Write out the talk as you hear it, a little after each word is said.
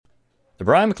The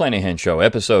Brian McClanahan Show,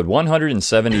 episode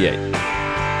 178.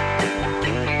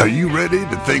 Are you ready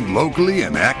to think locally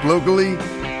and act locally?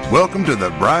 Welcome to the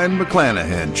Brian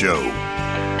McClanahan Show.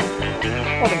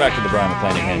 Welcome back to the Brian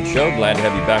McClanahan Show. Glad to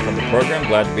have you back on the program.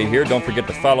 Glad to be here. Don't forget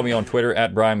to follow me on Twitter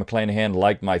at Brian McClanahan,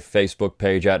 like my Facebook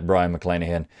page at Brian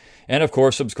McClanahan, and of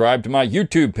course subscribe to my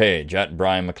YouTube page at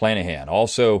Brian McClanahan.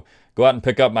 Also, go out and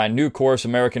pick up my new course,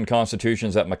 American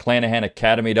Constitutions, at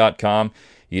McClanahanacademy.com.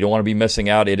 You don't want to be missing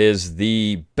out. It is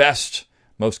the best,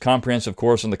 most comprehensive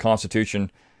course on the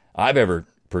Constitution I've ever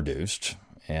produced.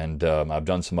 And I've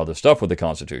done some other stuff with the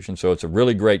Constitution, so it's a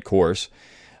really great course.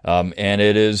 And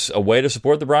it is a way to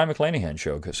support the Brian McClanahan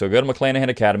Show. So go to McClanahan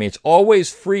Academy. It's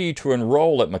always free to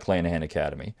enroll at McClanahan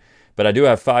Academy, but I do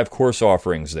have 5 course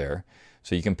offerings there.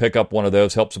 So you can pick up one of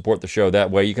those, help support the show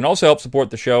that way. You can also help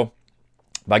support the show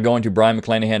by going to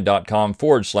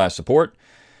brianmcclanahan.com/support.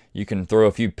 You can throw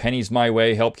a few pennies my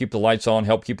way, help keep the lights on,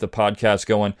 help keep the podcast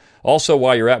going. Also,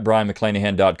 while you're at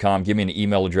brianmcclanahan.com, give me an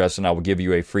email address and I will give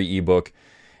you a free ebook,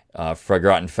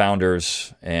 Forgotten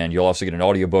Founders, and you'll also get an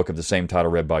audiobook of the same title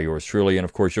read by yours truly. And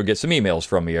of course, you'll get some emails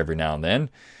from me every now and then.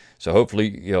 So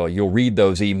hopefully, you'll read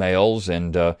those emails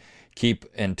and keep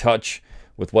in touch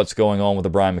with what's going on with the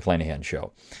Brian McClanahan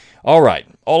Show. All right,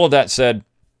 all of that said,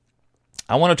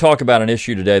 I want to talk about an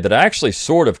issue today that I actually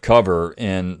sort of cover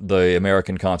in the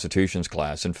American Constitutions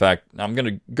class. In fact, I'm going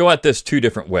to go at this 2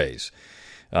 different ways.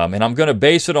 And I'm going to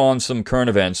base it on some current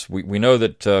events. We know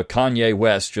that Kanye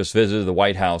West just visited the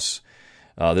White House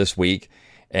this week.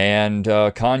 And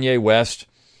Kanye West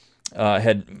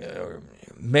had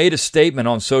made a statement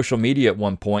on social media at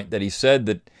one point that he said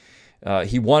that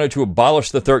he wanted to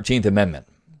abolish the 13th Amendment.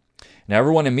 Now,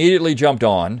 everyone immediately jumped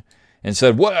on and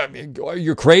said, "What?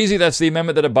 You're crazy? That's the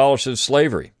amendment that abolishes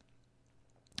slavery."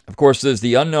 Of course, there's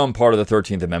the unknown part of the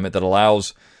 13th Amendment that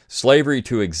allows slavery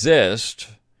to exist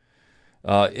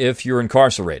if you're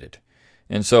incarcerated.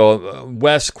 And so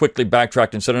West quickly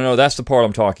backtracked and said, "No, that's the part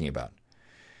I'm talking about."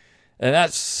 And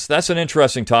that's an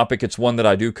interesting topic. It's one that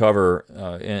I do cover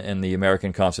in the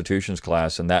American Constitutions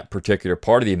class, and that particular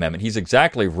part of the amendment. He's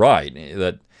exactly right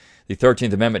that the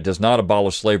 13th Amendment does not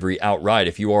abolish slavery outright.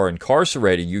 If you are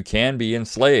incarcerated, you can be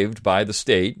enslaved by the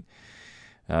state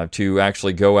to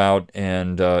actually go out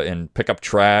and pick up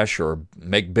trash or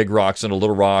make big rocks into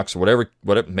little rocks or whatever,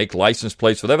 make license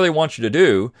plates, whatever they want you to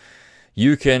do.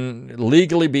 You can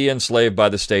legally be enslaved by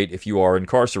the state if you are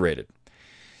incarcerated.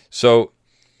 So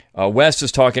West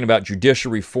is talking about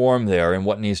judicial reform there and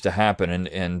what needs to happen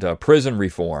and prison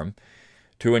reform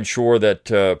to ensure that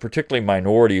particularly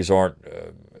minorities aren't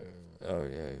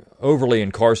overly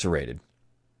incarcerated.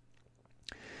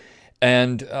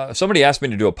 And somebody asked me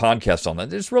to do a podcast on that.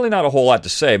 There's really not a whole lot to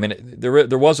say. I mean,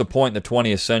 there was a point in the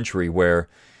 20th century where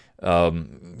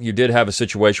you did have a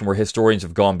situation where historians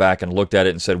have gone back and looked at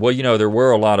it and said, well, there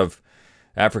were a lot of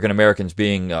African Americans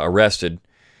being arrested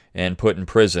and put in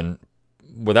prison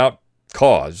without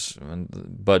cause.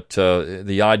 But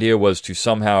the idea was to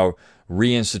somehow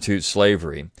reinstitute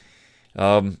slavery.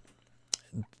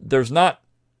 There's not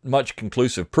much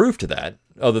conclusive proof to that,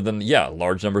 other than,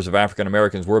 large numbers of African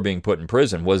Americans were being put in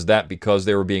prison. Was that because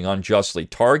they were being unjustly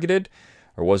targeted,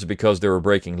 or was it because they were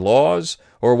breaking laws,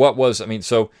 or what was?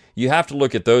 So you have to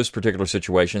look at those particular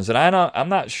situations, and I'm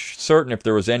not certain if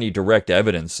there was any direct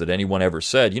evidence that anyone ever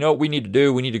said, what we need to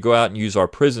do? We need to go out and use our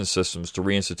prison systems to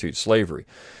reinstitute slavery.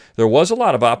 There was a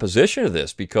lot of opposition to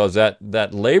this because that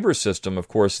labor system, of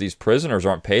course, these prisoners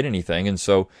aren't paid anything, and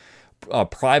so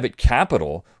private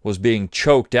capital was being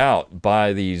choked out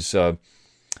by these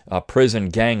prison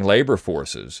gang labor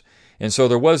forces. And so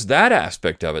there was that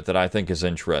aspect of it that I think is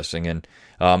interesting. And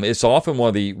it's often one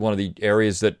of the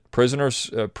areas that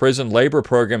prison labor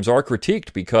programs are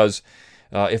critiqued because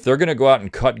if they're going to go out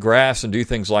and cut grass and do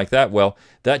things like that, well,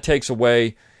 that takes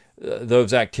away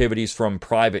those activities from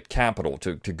private capital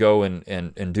to go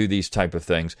and do these type of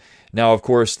things. Now, of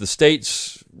course, the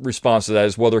state's response to that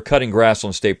is, well, they're cutting grass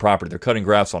on state property. They're cutting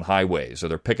grass on highways, or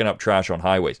they're picking up trash on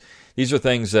highways. These are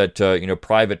things that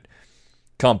private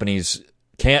companies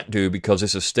can't do because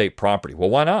this is state property. Well,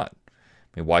 why not?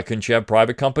 Why couldn't you have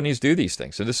private companies do these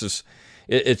things? So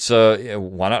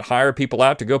why not hire people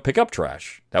out to go pick up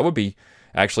trash? That would be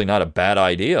actually not a bad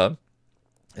idea.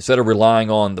 Instead of relying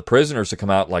on the prisoners to come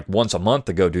out like once a month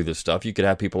to go do this stuff, you could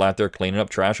have people out there cleaning up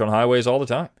trash on highways all the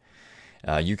time.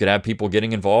 You could have people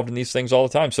getting involved in these things all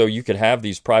the time. So you could have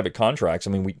these private contracts.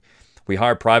 We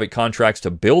hire private contracts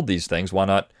to build these things. Why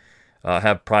not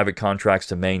have private contracts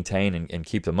to maintain and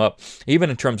keep them up? Even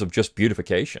in terms of just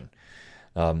beautification,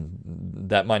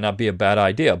 that might not be a bad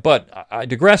idea. But I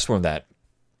digress from that.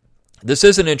 This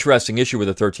is an interesting issue with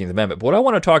the 13th Amendment. But what I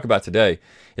want to talk about today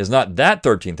is not that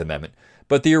 13th Amendment,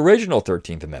 but the original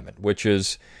 13th Amendment, which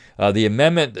is the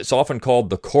amendment that's often called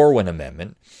the Corwin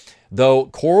Amendment, though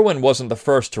Corwin wasn't the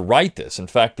first to write this. In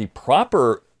fact, the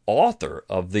proper author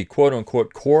of the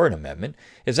quote-unquote Corwin Amendment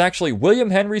is actually William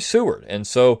Henry Seward. And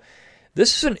so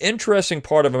this is an interesting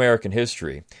part of American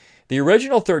history. The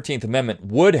original 13th Amendment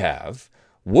would have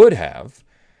made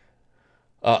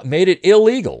it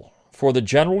illegal for the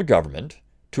general government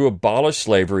to abolish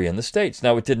slavery in the states.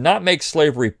 Now, it did not make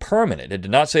slavery permanent. It did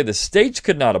not say the states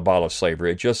could not abolish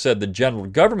slavery. It just said the general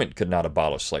government could not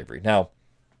abolish slavery. Now,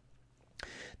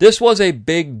 this was a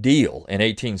big deal in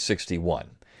 1861.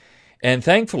 And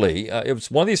thankfully, it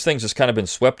was one of these things that's kind of been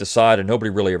swept aside and nobody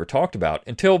really ever talked about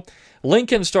until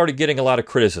Lincoln started getting a lot of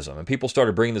criticism. And people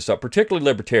started bringing this up, particularly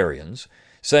libertarians,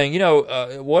 saying,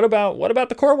 what about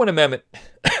the Corwin Amendment?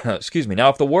 Excuse me. Now,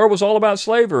 if the war was all about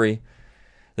slavery,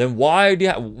 then why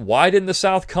didn't the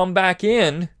South come back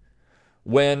in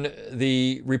when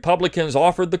the Republicans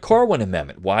offered the Corwin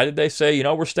Amendment? Why did they say,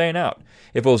 we're staying out?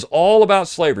 If it was all about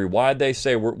slavery, why did they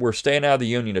say we're staying out of the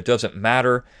Union? It doesn't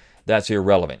matter. That's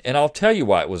irrelevant. And I'll tell you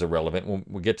why it was irrelevant.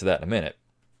 We'll get to that in a minute.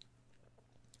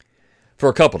 For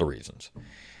a couple of reasons.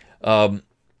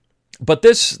 But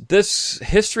this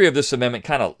history of this amendment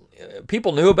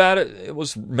people knew about it. It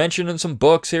was mentioned in some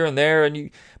books here and there,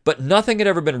 but nothing had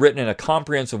ever been written in a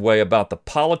comprehensive way about the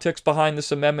politics behind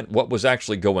this amendment, what was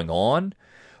actually going on,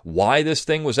 why this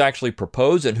thing was actually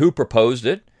proposed, and who proposed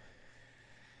it,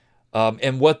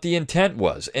 and what the intent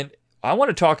was. And I want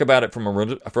to talk about it from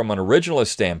an originalist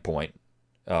standpoint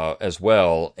as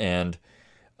well, and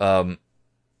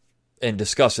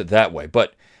discuss it that way.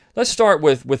 But let's start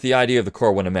with the idea of the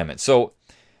Corwin Amendment. So,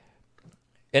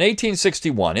 in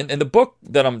 1861, and the book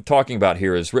that I'm talking about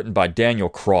here is written by Daniel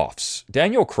Crofts.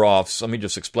 Daniel Crofts, let me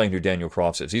just explain who Daniel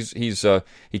Crofts is.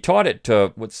 He taught at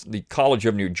the College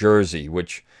of New Jersey,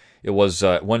 which it was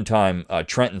at one time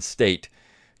Trenton State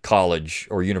College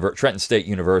or Trenton State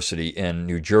University in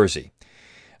New Jersey.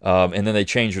 And then they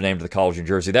changed their name to the College of New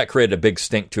Jersey. That created a big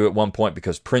stink to it at one point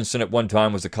because Princeton at one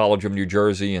time was the College of New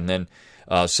Jersey, and then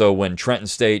so when Trenton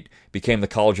State became the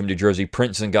College of New Jersey,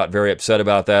 Princeton got very upset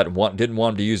about that and didn't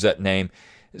want them to use that name.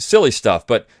 Silly stuff.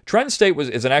 But Trenton State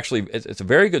it's a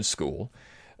very good school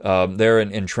there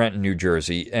in Trenton, New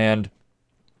Jersey, and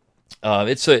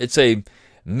it's a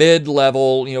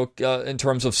mid-level, in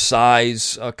terms of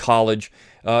size college.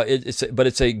 But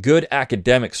it's a good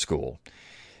academic school.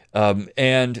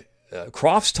 And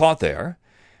Crofts taught there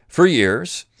for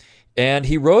years, and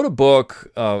he wrote a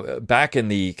book back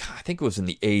in I think it was in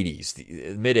the 80s,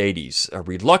 the mid-80s,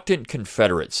 Reluctant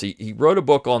Confederates. He wrote a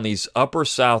book on these Upper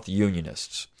South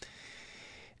Unionists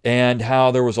and how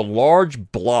there was a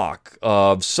large block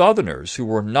of Southerners who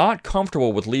were not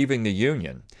comfortable with leaving the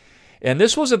Union. And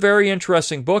this was a very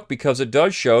interesting book because it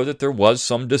does show that there was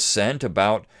some dissent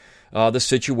about the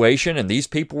situation, and these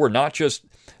people were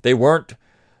they weren't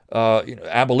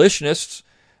abolitionists.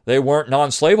 They weren't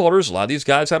non-slaveholders. A lot of these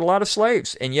guys had a lot of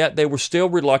slaves, and yet they were still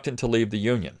reluctant to leave the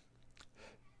Union.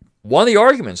 One of the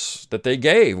arguments that they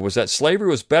gave was that slavery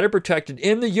was better protected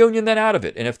in the Union than out of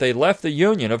it, and if they left the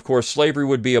Union, of course, slavery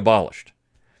would be abolished.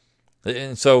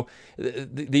 And so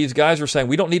these guys were saying,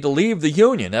 we don't need to leave the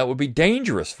Union. That would be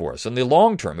dangerous for us. In the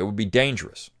long term, it would be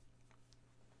dangerous.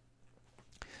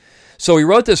 So he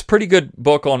wrote this pretty good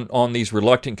book on these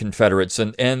reluctant Confederates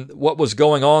and what was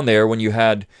going on there when you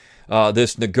had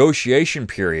this negotiation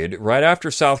period right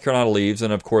after South Carolina leaves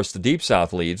and, of course, the Deep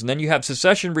South leaves. And then you have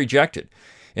secession rejected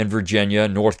in Virginia,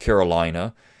 North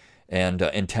Carolina, and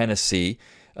in Tennessee.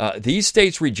 These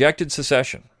states rejected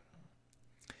secession.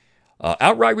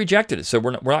 Outright rejected it, so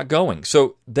we're not going.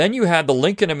 So then you had the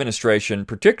Lincoln administration,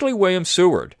 particularly William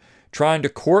Seward, trying to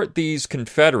court these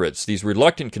Confederates, these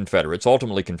reluctant Confederates,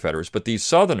 ultimately Confederates, but these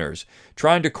Southerners,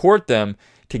 trying to court them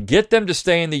to get them to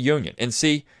stay in the Union. And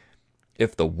see,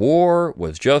 if the war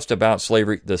was just about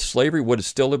slavery, the slavery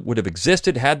would have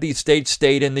existed had these states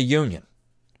stayed in the Union.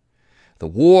 The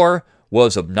war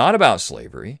was not about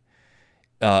slavery.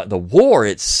 The war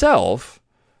itself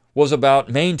was about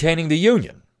maintaining the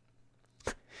Union.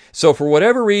 So for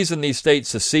whatever reason these states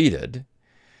seceded,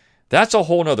 that's a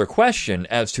whole other question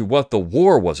as to what the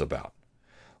war was about.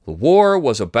 The war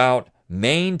was about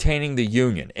maintaining the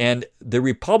Union. And the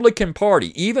Republican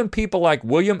Party, even people like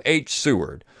William H.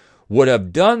 Seward, would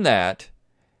have done that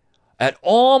at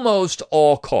almost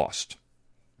all cost.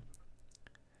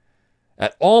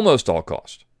 At almost all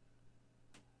cost.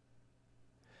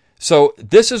 So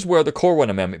this is where the Corwin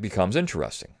Amendment becomes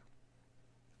interesting.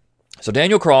 So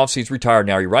Daniel Crofts, he's retired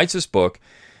now. He writes this book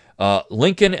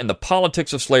Lincoln and the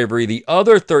Politics of Slavery, the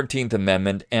other 13th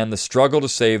Amendment, and the Struggle to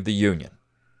Save the Union.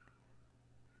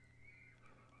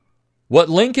 What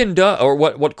Lincoln does, or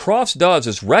what Crofts does,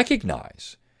 is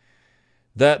recognize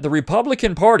that the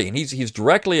Republican Party, and he's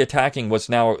directly attacking what's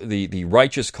now the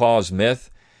righteous cause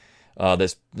myth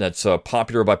that's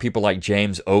popular by people like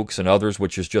James Oakes and others,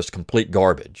 which is just complete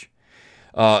garbage.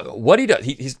 What he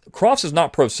does, Crofts is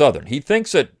not pro-Southern. He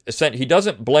thinks that he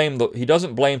doesn't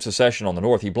blame secession on the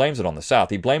North. He blames it on the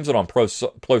South. He blames it on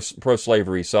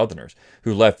pro-slavery Southerners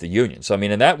who left the Union. So I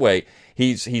mean, in that way,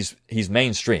 he's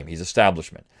mainstream. He's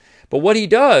establishment. But what he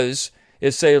does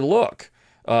is say, look,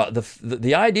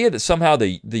 the idea that somehow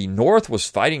the North was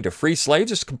fighting to free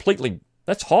slaves is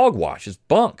that's hogwash. It's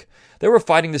bunk. They were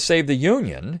fighting to save the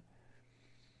Union,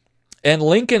 and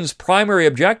Lincoln's primary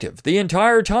objective the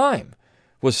entire time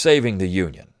was saving the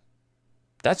Union.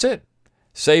 That's it.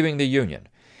 Saving the Union.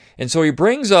 And so he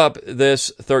brings up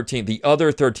the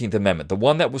other 13th Amendment, the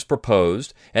one that was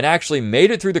proposed and actually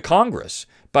made it through the Congress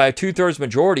by a 2/3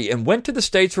 majority and went to the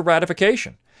states for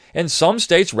ratification. And some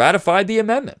states ratified the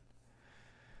amendment,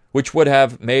 which would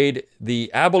have made the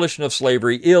abolition of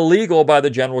slavery illegal by the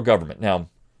general government. Now,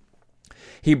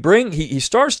 he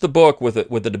starts the book with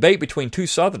a debate between two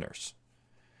Southerners.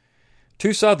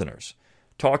 Two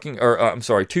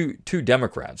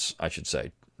Democrats, I should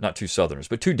say. Not two Southerners,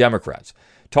 but two Democrats,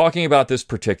 talking about this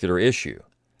particular issue.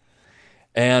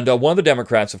 And one of the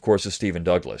Democrats, of course, is Stephen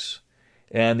Douglas.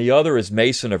 And the other is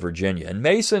Mason of Virginia. And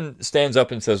Mason stands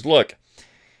up and says, look,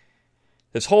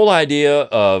 this whole idea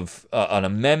of an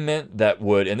amendment that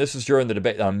would, and this is during the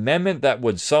debate, an amendment that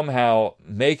would somehow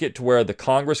make it to where the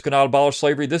Congress could not abolish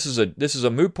slavery, this is a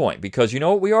moot point, because you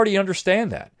know what, we already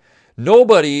understand that.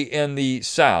 Nobody in the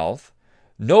South,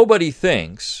 nobody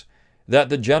thinks that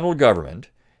the general government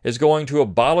is going to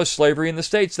abolish slavery in the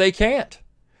states. They can't.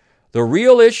 The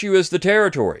real issue is the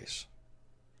territories.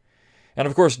 And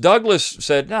of course, Douglas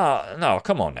said, no,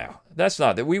 come on now. That's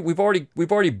not that. We've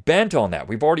already bent on that.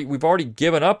 We've already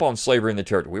given up on slavery in the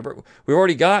territory. We've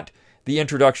already got the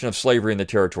introduction of slavery in the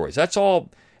territories. That's all.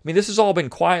 I mean, this has all been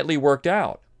quietly worked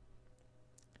out.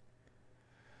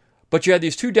 But you had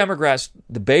these two Democrats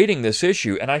debating this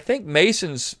issue, and I think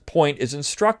Mason's point is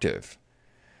instructive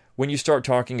when you start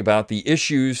talking about the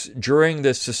issues during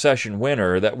this secession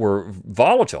winter that were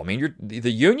volatile. I mean,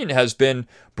 the Union has been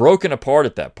broken apart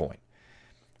at that point.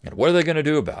 And what are they going to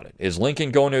do about it? Is Lincoln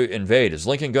going to invade? Is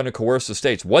Lincoln going to coerce the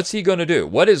states? What's he going to do?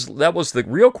 That was the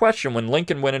real question when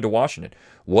Lincoln went into Washington.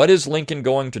 What is Lincoln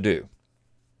going to do?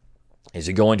 Is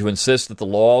he going to insist that the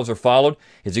laws are followed?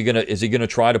 Is he going to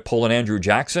try to pull an Andrew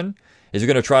Jackson? Is he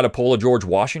going to try to pull a George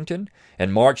Washington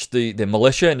and march the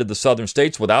militia into the southern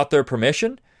states without their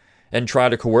permission and try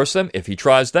to coerce them? If he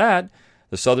tries that,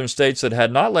 the southern states that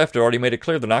had not left had already made it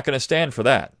clear they're not going to stand for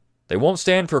that. They won't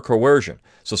stand for coercion.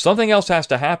 So something else has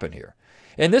to happen here.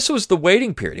 And this was the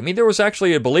waiting period. I mean, there was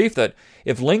actually a belief that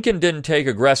if Lincoln didn't take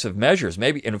aggressive measures,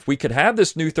 and if we could have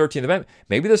this new 13th Amendment,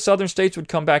 maybe the southern states would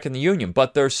come back in the Union.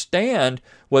 But their stand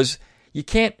was, you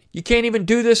can't even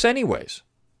do this anyways.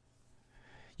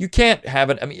 You can't have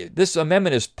it. I mean, this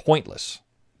amendment is pointless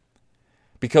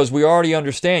because we already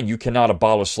understand you cannot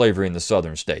abolish slavery in the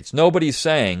southern states. Nobody's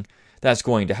saying that's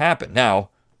going to happen. Now,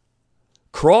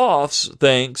 Crofts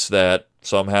thinks that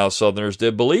somehow Southerners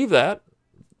did believe that,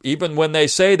 even when they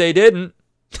say they didn't.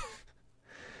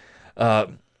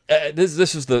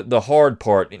 This is the hard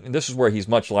part. And this is where he's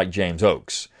much like James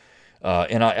Oakes.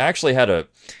 And I actually had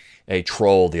a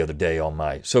troll the other day on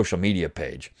my social media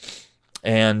page.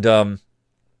 And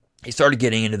he started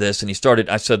getting into this, and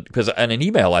I said, because in an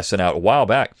email I sent out a while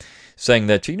back, saying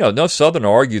that, no Southerner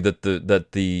argued that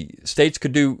the states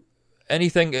could do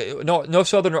anything. No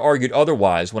Southerner argued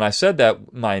otherwise. When I said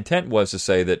that, my intent was to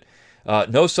say that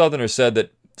no Southerner said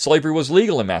that slavery was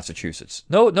legal in Massachusetts.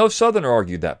 No Southerner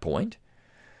argued that point.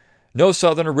 No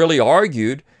Southerner really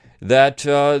argued that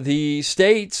the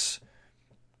states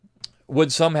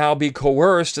would somehow be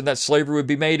coerced and that slavery would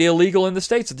be made illegal in the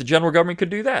states, that the general government could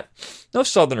do that. No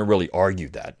Southerner really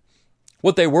argued that.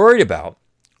 What they worried about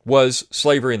was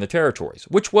slavery in the territories,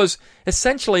 which was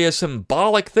essentially a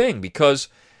symbolic thing because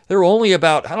there were only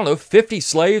about, 50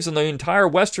 slaves in the entire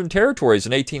Western territories in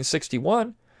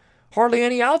 1861. Hardly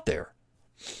any out there.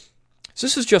 So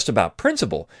this is just about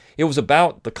principle. It was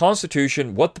about the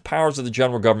Constitution, what the powers of the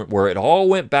general government were. It all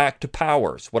went back to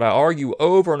powers. What I argue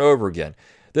over and over again,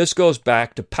 this goes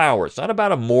back to power. It's not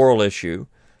about a moral issue.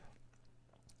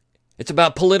 It's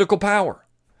about political power.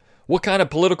 What kind of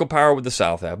political power would the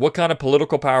South have? What kind of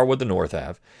political power would the North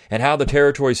have? And how the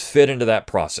territories fit into that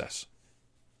process.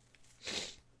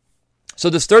 So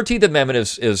this 13th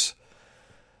Amendment is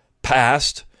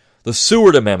passed. The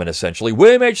Seward Amendment, essentially.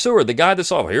 William H. Seward, the guy that's,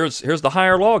 here's the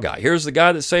higher law guy. Here's the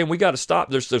guy that's saying we got to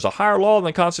stop. There's a higher law than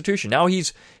the Constitution. Now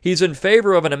he's in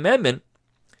favor of an amendment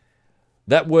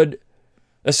that would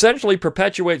essentially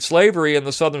perpetuate slavery in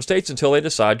the southern states until they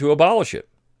decide to abolish it.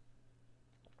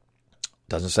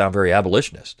 Doesn't sound very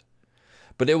abolitionist.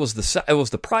 But it was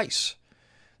the price.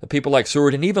 The people like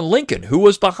Seward and even Lincoln, who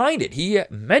was behind it, he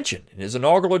mentioned in his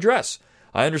inaugural address,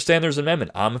 I understand there's an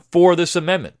amendment. I'm for this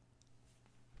amendment.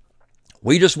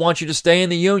 We just want you to stay in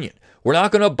the Union. We're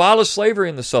not going to abolish slavery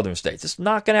in the southern states. It's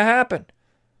not going to happen.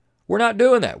 We're not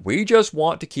doing that. We just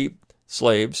want to keep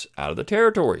slaves out of the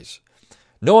territories,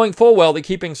 knowing full well that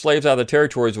keeping slaves out of the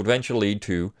territories would eventually lead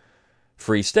to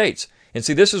free states. And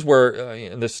see, this is where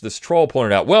this troll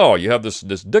pointed out, well, you have this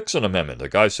Dixon Amendment. The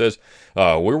guy says, we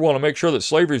want to make sure that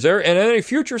slavery's there in any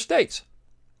future states.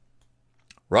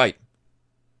 Right.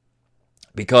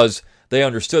 Because they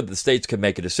understood that the states could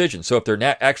make a decision. So if they're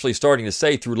actually starting to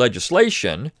say through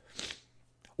legislation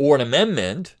or an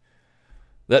amendment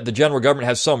that the general government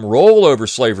has some role over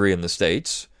slavery in the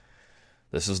states,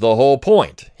 this is the whole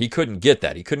point. He couldn't get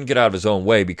that. He couldn't get out of his own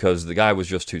way because the guy was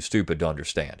just too stupid to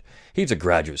understand. He's a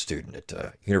graduate student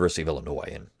at University of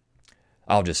Illinois, and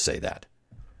I'll just say that.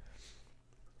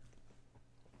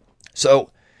 So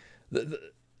the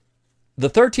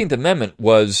 13th Amendment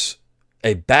was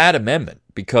a bad amendment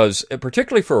because,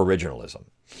 particularly for originalism,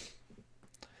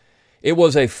 it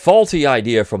was a faulty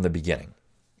idea from the beginning.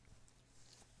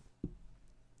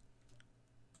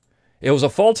 It was a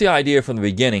faulty idea from the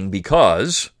beginning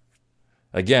because,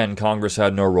 again, Congress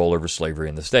had no role over slavery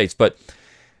in the states. But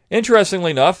interestingly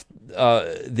enough,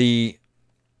 the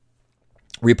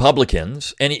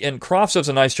Republicans, and Croft does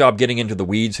a nice job getting into the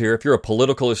weeds here. If you're a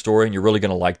political historian, you're really going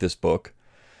to like this book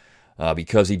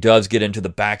because he does get into the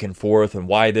back and forth and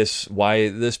why this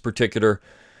particular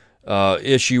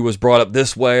issue was brought up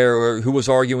this way or who was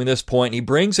arguing this point. And he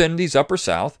brings in these Upper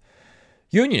South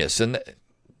Unionists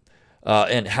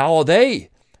and how they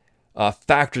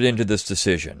factored into this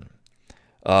decision.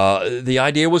 The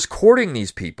idea was courting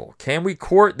these people. Can we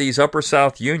court these Upper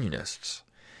South Unionists?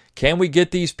 Can we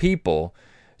get these people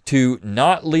to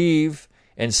not leave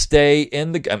and stay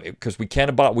in the... because we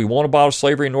won't abolish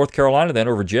slavery in North Carolina then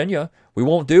or Virginia. We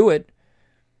won't do it.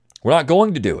 We're not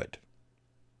going to do it.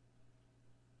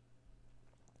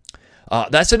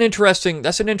 That's an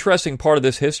interesting part of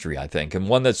this history, I think, and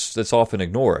one that's often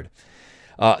ignored.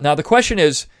 Now, the question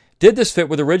is, did this fit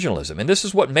with originalism? And this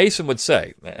is what Mason would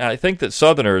say. And I think that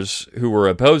Southerners who were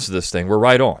opposed to this thing were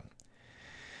right on.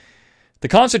 The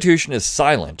Constitution is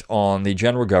silent on the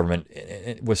general government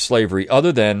with slavery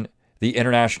other than the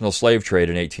international slave trade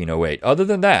in 1808. Other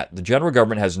than that, the general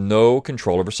government has no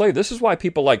control over slavery. This is why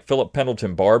people like Philip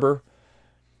Pendleton Barber,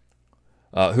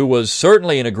 who was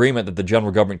certainly in agreement that the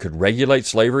general government could regulate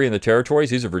slavery in the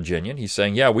territories. He's a Virginian. He's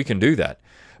saying, yeah, we can do that.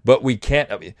 But we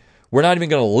can't... we're not even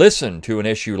going to listen to an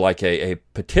issue like a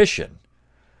petition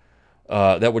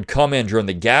that would come in during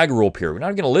the gag rule period. We're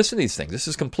not going to listen to these things. This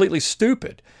is completely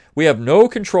stupid. We have no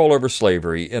control over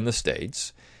slavery in the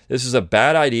states. This is a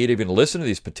bad idea to even listen to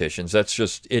these petitions. That's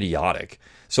just idiotic.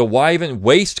 So why even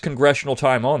waste congressional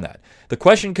time on that?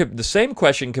 The same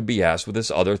question could be asked with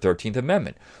this other 13th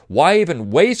Amendment. Why even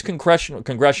waste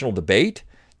congressional debate,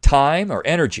 time, or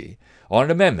energy on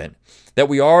an amendment that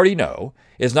we already know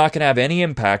is not going to have any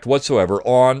impact whatsoever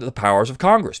on the powers of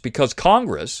Congress? Because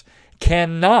Congress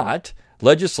cannot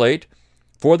legislate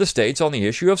for the states on the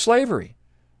issue of slavery.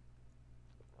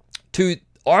 To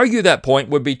argue that point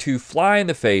would be to fly in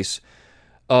the face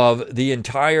of the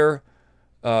entire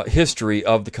history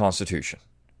of the Constitution.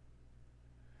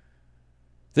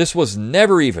 This was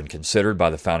never even considered by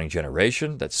the founding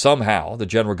generation that somehow the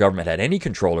general government had any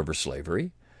control over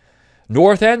slavery,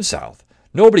 North and South.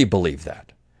 Nobody believed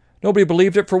that. Nobody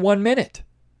believed it for 1 minute.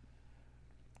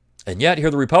 And yet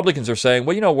here the Republicans are saying,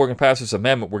 well, we're going to pass this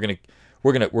amendment.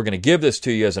 We're going to give this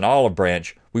to you as an olive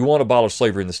branch. We won't abolish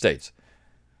slavery in the states.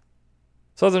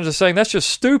 Southerners are saying that's just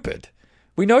stupid.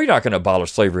 We know you're not going to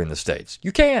abolish slavery in the states.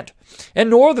 You can't. And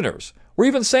Northerners were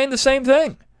even saying the same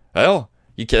thing. Well,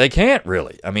 they can't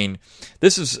really. I mean,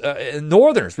 this is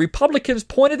Northerners. Republicans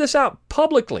pointed this out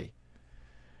publicly.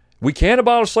 We can't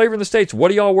abolish slavery in the states.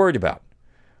 What are y'all worried about?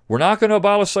 We're not going to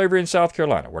abolish slavery in South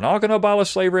Carolina. We're not going to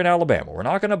abolish slavery in Alabama. We're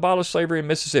not going to abolish slavery in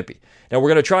Mississippi. Now, we're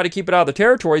going to try to keep it out of the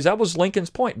territories. That was Lincoln's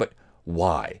point. But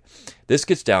why? This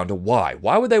gets down to why.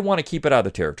 Why would they want to keep it out of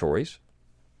the territories?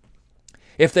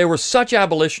 If they were such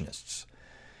abolitionists,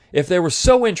 if they were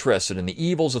so interested in the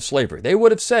evils of slavery, they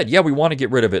would have said, yeah, we want to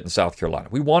get rid of it in South Carolina.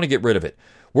 We want to get rid of it.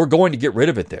 We're going to get rid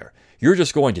of it there. You're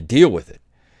just going to deal with it.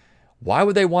 Why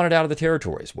would they want it out of the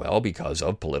territories? Well, because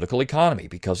of political economy,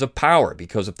 because of power,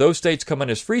 because if those states come in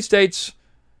as free states,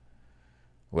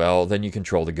 well, then you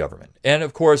control the government. And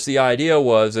of course, the idea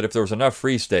was that if there was enough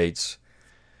free states,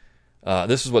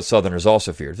 this is what Southerners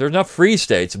also feared. If there's enough free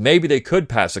states, maybe they could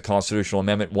pass a constitutional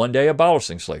amendment one day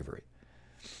abolishing slavery.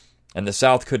 And the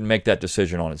South couldn't make that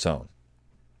decision on its own.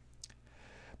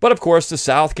 But of course, the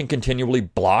South can continually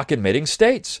block admitting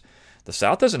states. The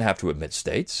South doesn't have to admit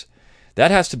states. That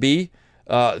has to be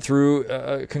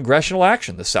through congressional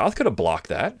action. The South could have blocked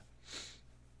that.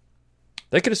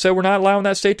 They could have said, we're not allowing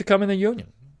that state to come in the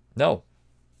Union. No.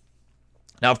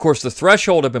 Now, of course, the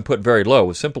threshold had been put very low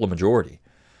with simple majority.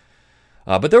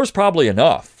 But there was probably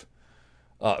enough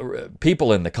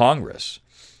people in the Congress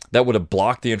that would have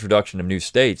blocked the introduction of new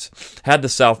states had the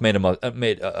South made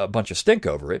a bunch of stink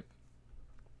over it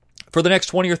for the next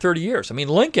 20 or 30 years. I mean,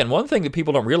 Lincoln, one thing that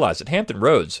people don't realize, at Hampton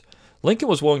Roads, Lincoln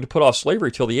was willing to put off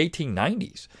slavery till the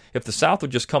 1890s if the South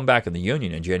would just come back in the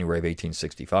Union in January of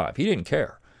 1865. He didn't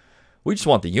care. We just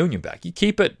want the Union back. You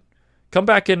keep it, come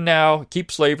back in now,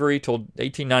 keep slavery till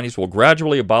 1890s. We'll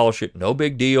gradually abolish it. No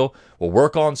big deal. We'll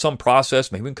work on some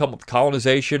process. Maybe we can come up with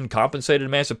colonization, compensated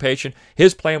emancipation.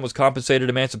 His plan was compensated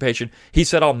emancipation. He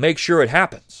said, I'll make sure it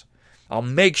happens. I'll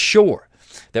make sure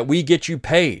that we get you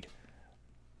paid.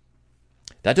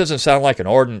 That doesn't sound like an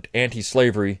ardent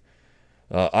anti-slavery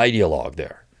ideologue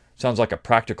there. Sounds like a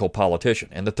practical politician.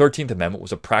 And the 13th Amendment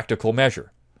was a practical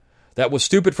measure. That was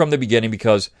stupid from the beginning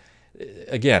because,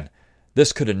 again,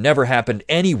 this could have never happened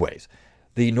anyways.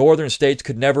 The northern states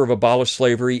could never have abolished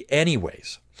slavery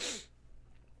anyways.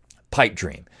 Pipe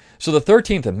dream. So the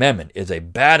 13th Amendment is a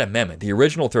bad amendment. The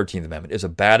original 13th Amendment is a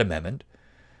bad amendment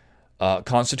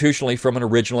constitutionally from an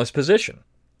originalist position.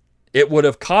 It would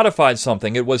have codified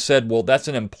something. It was said, well, that's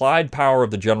an implied power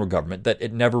of the general government that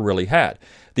it never really had.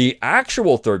 The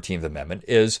actual 13th Amendment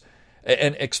is,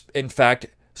 and in fact,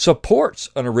 supports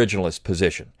an originalist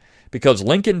position because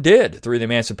Lincoln did, through the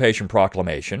Emancipation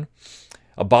Proclamation,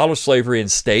 abolish slavery in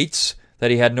states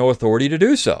that he had no authority to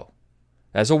do so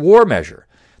as a war measure.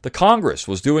 The Congress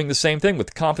was doing the same thing with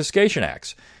the Confiscation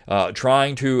Acts,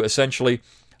 trying to essentially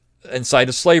incite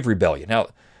a slave rebellion. Now,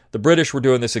 the British were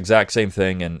doing this exact same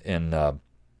thing in the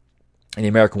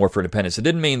American War for Independence. It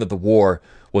didn't mean that the war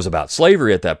was about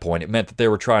slavery at that point. It meant that they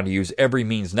were trying to use every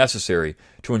means necessary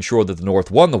to ensure that the North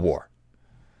won the war.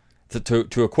 To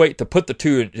put the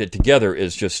two together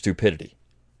is just stupidity.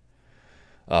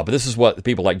 But this is what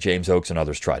people like James Oakes and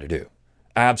others try to do.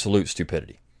 Absolute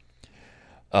stupidity.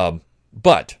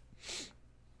 But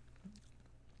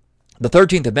the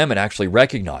 13th Amendment actually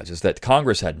recognizes that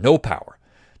Congress had no power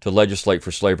to legislate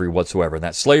for slavery whatsoever, and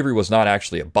that slavery was not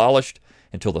actually abolished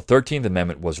until the 13th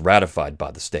Amendment was ratified by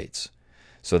the states.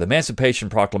 So the Emancipation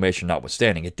Proclamation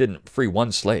notwithstanding, it didn't free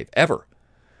one slave, ever.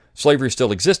 Slavery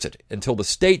still existed until the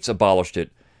states abolished it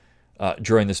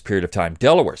during this period of time.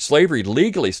 Delaware, slavery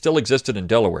legally still existed in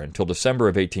Delaware until December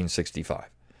of 1865,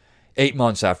 8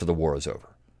 months after the war was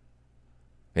over.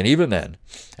 And even then,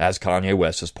 as Kanye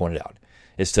West has pointed out,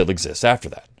 it still exists after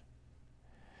that.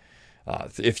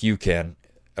 If you can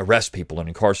arrest people and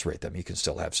incarcerate them, you can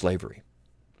still have slavery.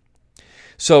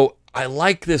 So I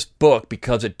like this book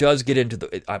because it does get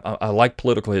into I like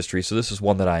political history, so this is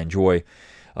one that I enjoy.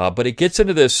 But it gets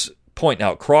into this point.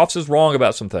 Now, Crofts is wrong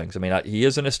about some things. I mean, he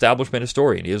is an establishment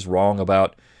historian. He is wrong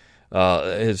about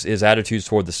his attitudes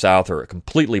toward the South are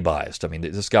completely biased. I mean,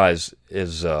 this guy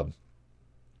is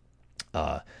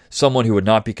someone who would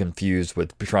not be confused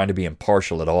with trying to be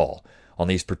impartial at all on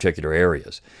these particular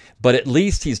areas. But at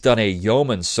least he's done a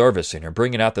yeoman's service in here,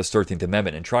 bringing out this 13th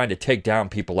Amendment and trying to take down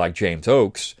people like James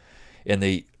Oakes in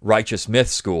the righteous myth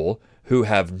school who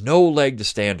have no leg to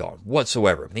stand on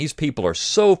whatsoever. I mean, these people are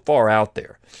so far out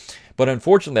there. But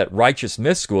unfortunately, that righteous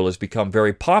myth school has become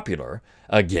very popular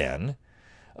again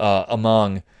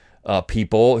among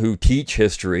people who teach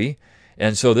history.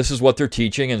 And so this is what they're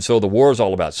teaching. And so the war is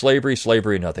all about slavery,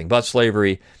 slavery, nothing but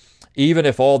slavery. Even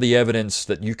if all the evidence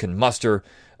that you can muster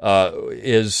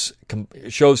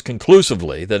shows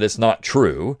conclusively that it's not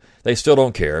true, they still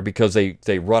don't care because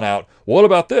they run out. What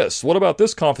about this? What about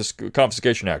this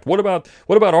Confiscation Act? What about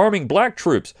arming black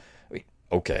troops? I mean,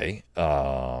 okay,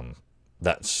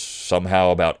 that's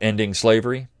somehow about ending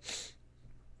slavery.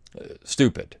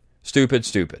 Stupid.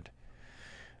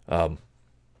 But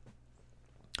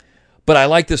I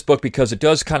like this book because it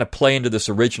does kind of play into this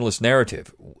originalist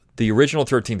narrative. The original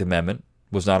 13th Amendment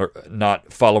was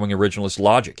not following originalist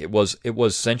logic. It was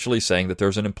essentially saying that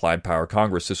there's an implied power of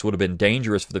Congress. This would have been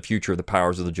dangerous for the future of the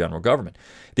powers of the general government.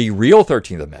 The real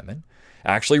 13th Amendment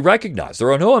actually recognized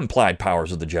there are no implied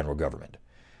powers of the general government,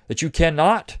 that you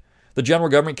cannot The general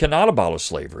government cannot abolish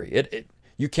slavery.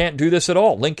 You can't do this at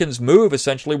all. Lincoln's move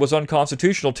essentially was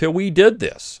unconstitutional till we did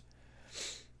this.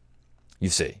 You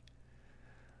see.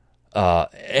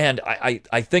 And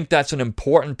I think that's an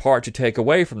important part to take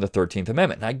away from the 13th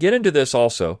Amendment. And I get into this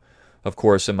also, of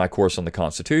course, in my course on the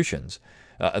Constitutions,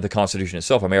 the Constitution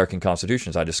itself, American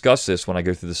Constitutions. I discuss this when I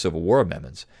go through the Civil War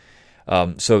amendments.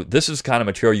 So this is the kind of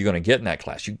material you're going to get in that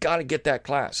class. You got to get that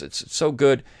class. It's so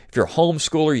good. If you're a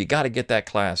homeschooler, you got to get that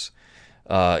class.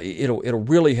 It'll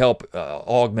really help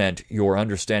augment your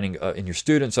understanding and your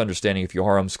students' understanding, if you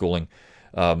are homeschooling,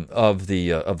 of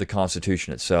the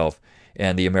Constitution itself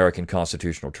and the American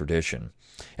constitutional tradition.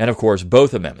 And of course,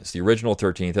 both amendments, the original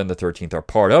 13th and the 13th, are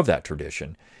part of that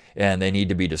tradition, and they need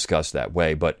to be discussed that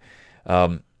way. But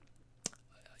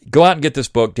go out and get this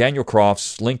book, Daniel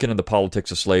Croft's Lincoln and the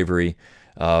Politics of Slavery.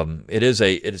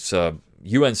 It's a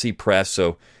UNC press,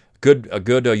 so a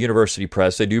good university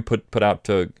press. They do put out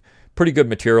pretty good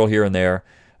material here and there,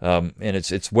 and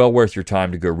it's well worth your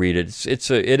time to go read it.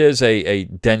 It is a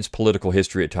dense political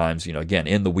history at times. Again,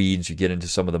 in the weeds, you get into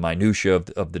some of the minutiae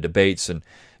of the debates and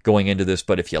going into this.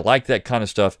 But if you like that kind of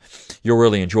stuff, you'll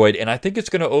really enjoy it. And I think it's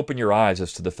going to open your eyes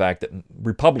as to the fact that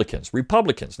Republicans,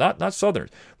 not Southerners,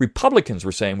 Republicans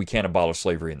were saying we can't abolish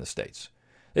slavery in the states.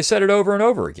 They said it over and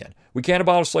over again. We can't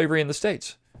abolish slavery in the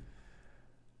states.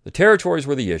 The territories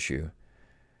were the issue.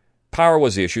 Power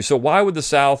was the issue. So why would the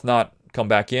South not come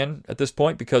back in at this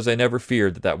point? Because they never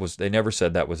feared they never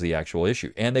said that was the actual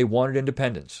issue. And they wanted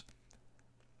independence.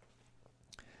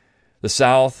 The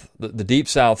South, the Deep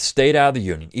South, stayed out of the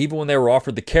Union, even when they were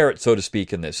offered the carrot, so to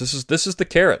speak, in this. This is the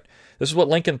carrot. This is what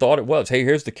Lincoln thought it was. Hey,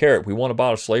 here's the carrot. We want to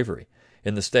abolish slavery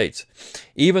in the states.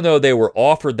 Even though they were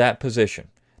offered that position,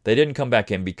 they didn't come back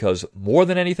in because, more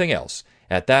than anything else,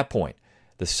 at that point,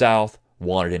 the South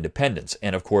wanted independence.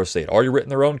 And of course, they had already written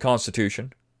their own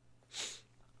constitution.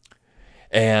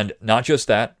 And not just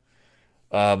that,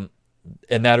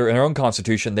 in their own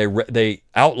constitution, they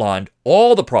outlined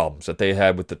all the problems that they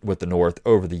had with the North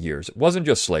over the years. It wasn't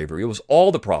just slavery; it was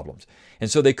all the problems.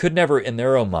 And so they could never, in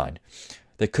their own mind,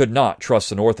 they could not trust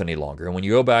the North any longer. And when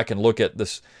you go back and look at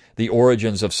the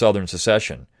origins of Southern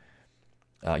secession,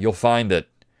 you'll find that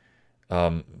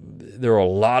there are a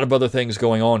lot of other things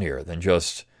going on here than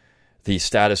just the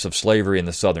status of slavery in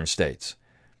the Southern states.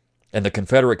 And the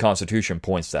Confederate Constitution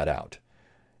points that out.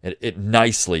 It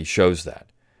nicely shows that.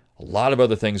 A lot of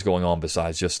other things going on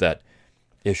besides just that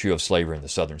issue of slavery in the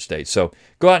Southern states. So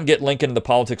go out and get Lincoln and the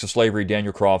Politics of Slavery,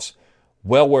 Daniel Croft's.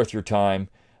 Well worth your time.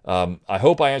 I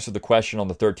hope I answered the question on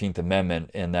the 13th Amendment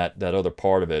and that other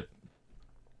part of it,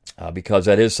 because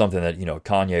that is something that,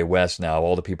 Kanye West now,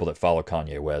 all the people that follow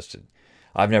Kanye West,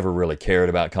 I've never really cared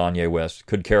about Kanye West,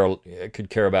 could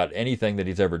care about anything that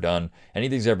he's ever done,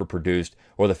 anything he's ever produced,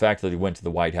 or the fact that he went to the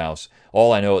White House.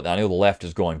 All I know the left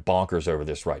is going bonkers over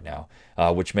this right now,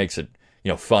 which makes it,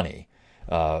 funny.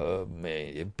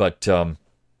 But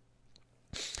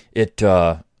it's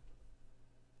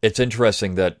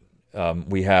interesting that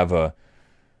we have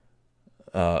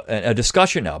a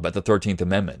discussion now about the 13th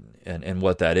Amendment and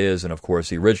what that is. And, of course,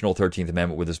 the original 13th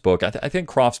Amendment with his book. I think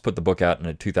Crofts put the book out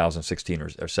in 2016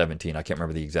 or 17. I can't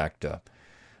remember the exact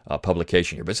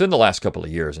publication here. But it's in the last couple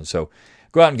of years. And so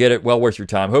go out and get it. Well worth your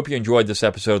time. Hope you enjoyed this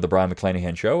episode of The Brian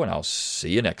McClanahan Show, and I'll see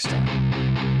you next time.